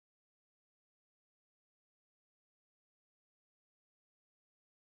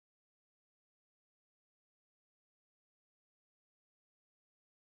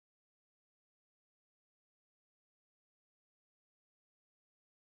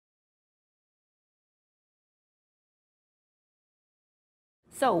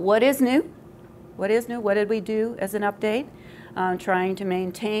So what is new? What is new? What did we do as an update? Trying to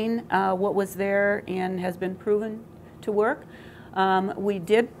maintain what was there and has been proven to work. We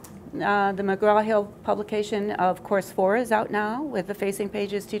did the McGraw-Hill publication of Course 4 is out now with the Facing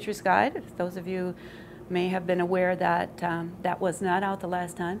Pages Teacher's Guide. Those of you may have been aware that that was not out the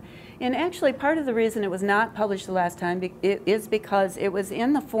last time. And actually part of the reason it was not published the last time is because it was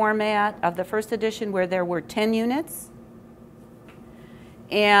in the format of the first edition where there were 10 units.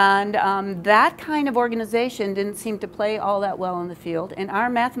 And that kind of organization didn't seem to play all that well in the field. And our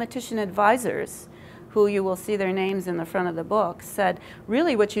mathematician advisors, who you will see their names in the front of the book, said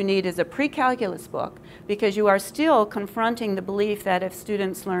really what you need is a pre-calculus book, because you are still confronting the belief that if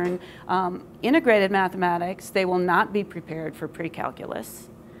students learn integrated mathematics, they will not be prepared for pre-calculus.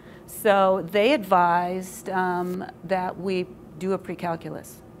 So they advised that we do a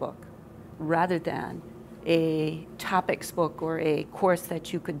pre-calculus book rather than a topics book or a course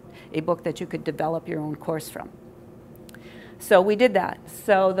that you could, a book that you could develop your own course from. So we did that.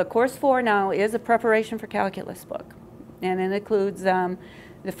 So the Course 4 now is a preparation for calculus book. And it includes the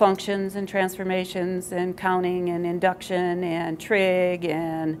functions and transformations and counting and induction and trig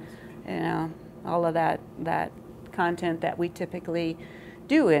and all of that content that we typically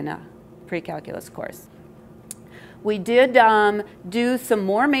do in a pre-calculus course. We did do some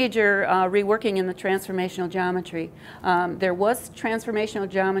more major reworking in the transformational geometry. There was transformational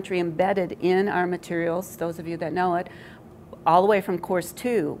geometry embedded in our materials, those of you that know it, all the way from Course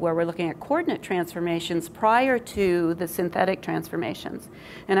 2, where we're looking at coordinate transformations prior to the synthetic transformations.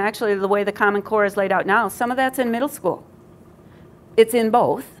 And actually, the way the Common Core is laid out now, some of that's in middle school. It's in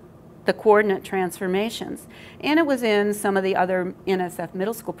both the coordinate transformations. And it was in some of the other NSF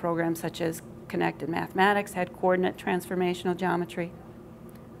middle school programs, such as Connected Mathematics had coordinate transformational geometry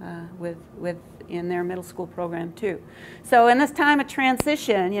in their middle school program too. So in this time of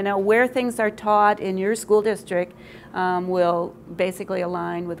transition, where things are taught in your school district will basically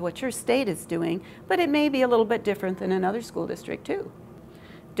align with what your state is doing, but it may be a little bit different than another school district too.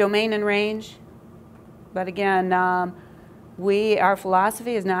 Domain and range, but again, our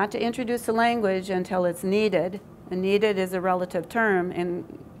philosophy is not to introduce a language until it's needed, and needed is a relative term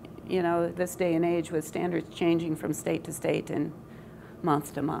in this day and age with standards changing from state to state and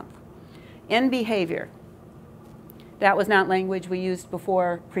month to month. In behavior, that was not language we used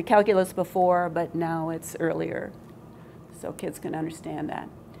before, pre-calculus before, but now it's earlier, so kids can understand that.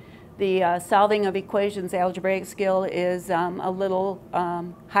 The solving of equations algebraic skill is a little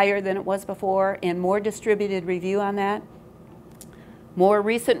higher than it was before, and more distributed review on that. More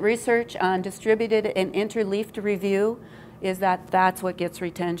recent research on distributed and interleafed review is that's what gets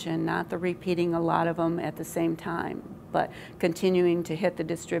retention, not the repeating a lot of them at the same time, but continuing to hit the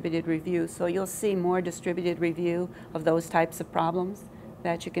distributed review. So you'll see more distributed review of those types of problems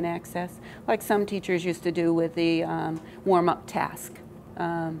that you can access, like some teachers used to do with the warm-up task.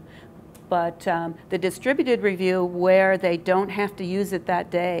 But the distributed review where they don't have to use it that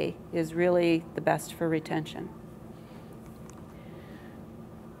day is really the best for retention.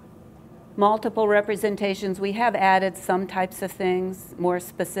 Multiple representations, we have added some types of things more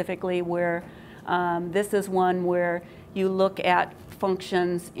specifically where this is one where you look at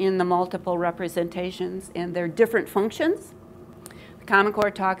functions in the multiple representations and they're different functions. The Common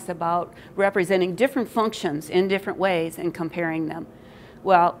Core talks about representing different functions in different ways and comparing them.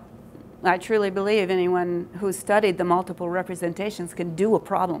 Well, I truly believe anyone who's studied the multiple representations can do a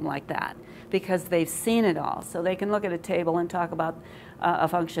problem like that because they've seen it all. So they can look at a table and talk about a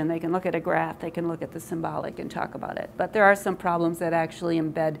function. They can look at a graph. They can look at the symbolic and talk about it. But there are some problems that actually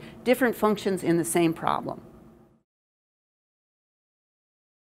embed different functions in the same problem.